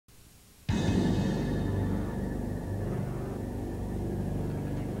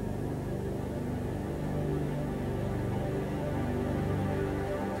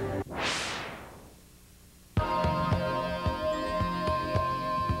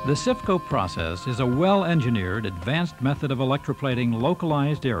The SIFCO process is a well-engineered, advanced method of electroplating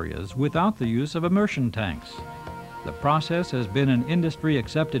localized areas without the use of immersion tanks. The process has been an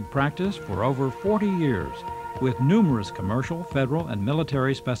industry-accepted practice for over 40 years, with numerous commercial, federal, and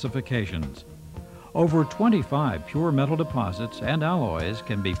military specifications. Over 25 pure metal deposits and alloys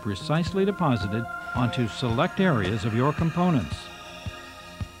can be precisely deposited onto select areas of your components.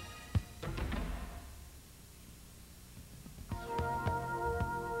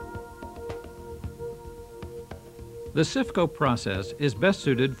 The SIFCO process is best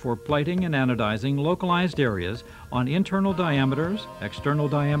suited for plating and anodizing localized areas on internal diameters, external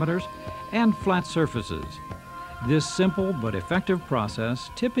diameters, and flat surfaces. This simple but effective process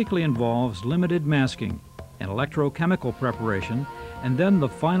typically involves limited masking, an electrochemical preparation, and then the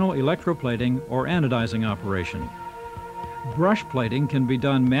final electroplating or anodizing operation. Brush plating can be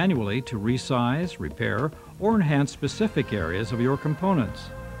done manually to resize, repair, or enhance specific areas of your components.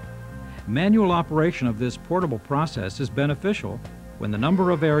 Manual operation of this portable process is beneficial when the number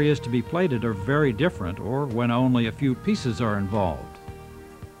of areas to be plated are very different or when only a few pieces are involved.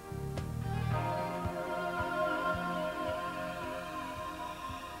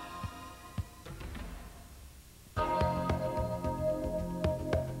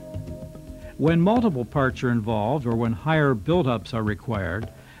 When multiple parts are involved or when higher buildups are required,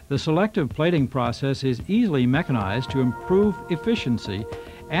 the selective plating process is easily mechanized to improve efficiency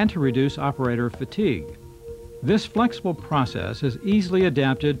and to reduce operator fatigue. This flexible process is easily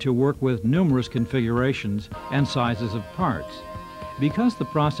adapted to work with numerous configurations and sizes of parts. Because the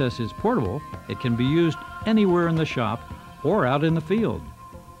process is portable, it can be used anywhere in the shop or out in the field.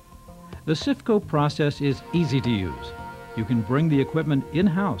 The SIFCO process is easy to use. You can bring the equipment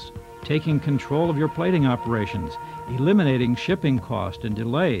in-house, taking control of your plating operations, eliminating shipping costs and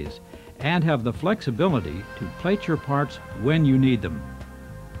delays, and have the flexibility to plate your parts when you need them.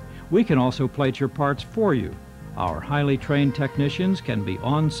 We can also plate your parts for you. Our highly trained technicians can be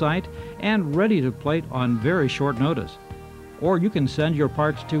on site and ready to plate on very short notice. Or you can send your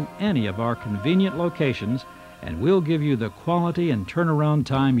parts to any of our convenient locations and we'll give you the quality and turnaround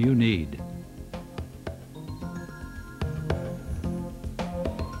time you need.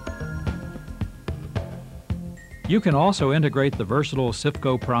 You can also integrate the versatile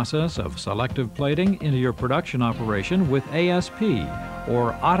SIFCO process of selective plating into your production operation with ASP,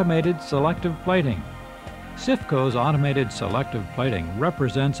 or Automated Selective Plating. SIFCO's Automated Selective Plating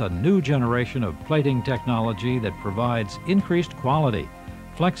represents a new generation of plating technology that provides increased quality,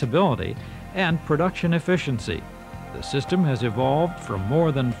 flexibility, and production efficiency. The system has evolved from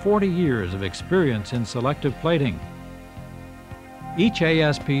more than 40 years of experience in selective plating. Each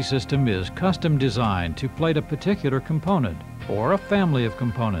ASP system is custom designed to plate a particular component or a family of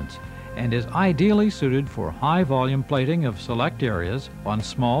components and is ideally suited for high-volume plating of select areas on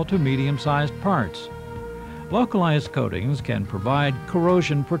small to medium-sized parts. Localized coatings can provide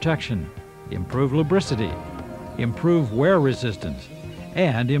corrosion protection, improve lubricity, improve wear resistance,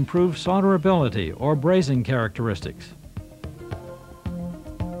 and improve solderability or brazing characteristics.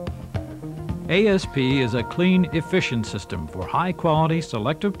 ASP is a clean, efficient system for high-quality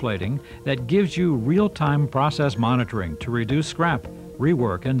selective plating that gives you real-time process monitoring to reduce scrap,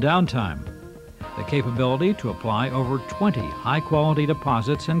 rework, and downtime. The capability to apply over 20 high-quality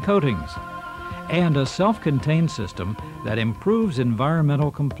deposits and coatings, and a self-contained system that improves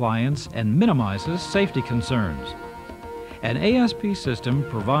environmental compliance and minimizes safety concerns. An ASP system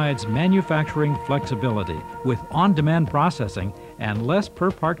provides manufacturing flexibility with on-demand processing and less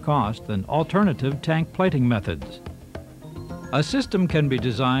per-part cost than alternative tank plating methods. A system can be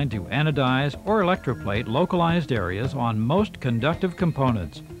designed to anodize or electroplate localized areas on most conductive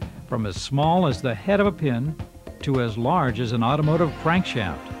components, from as small as the head of a pin to as large as an automotive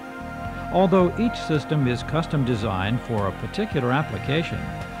crankshaft. Although each system is custom designed for a particular application,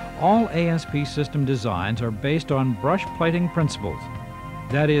 all ASP system designs are based on brush plating principles.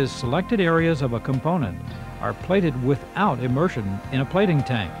 That is, selected areas of a component are plated without immersion in a plating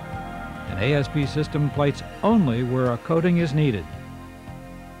tank. An ASP system plates only where a coating is needed.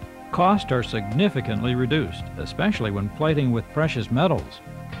 Costs are significantly reduced, especially when plating with precious metals.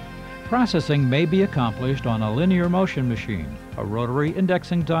 Processing may be accomplished on a linear motion machine, a rotary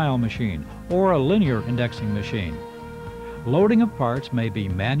indexing dial machine, or a linear indexing machine. Loading of parts may be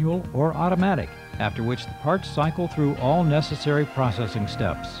manual or automatic, after which the parts cycle through all necessary processing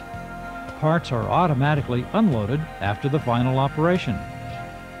steps. Parts are automatically unloaded after the final operation.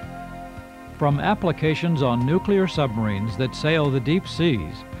 From applications on nuclear submarines that sail the deep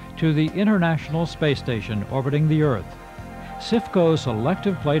seas to the International Space Station orbiting the Earth, SIFCO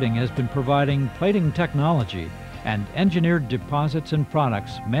selective plating has been providing plating technology and engineered deposits and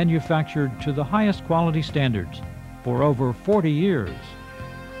products manufactured to the highest quality standards for over 40 years.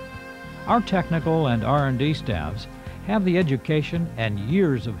 Our technical and R&D staffs have the education and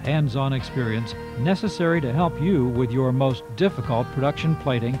years of hands-on experience necessary to help you with your most difficult production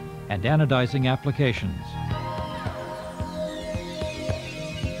plating and anodizing applications.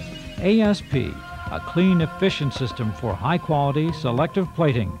 ASP, a clean, efficient system for high-quality selective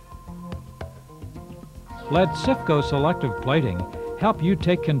plating. Let SIFCO Selective Plating help you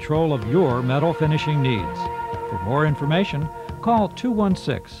take control of your metal finishing needs. For more information, call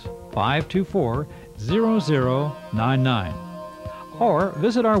 216-524-0099 or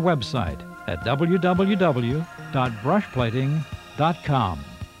visit our website at www.brushplating.com.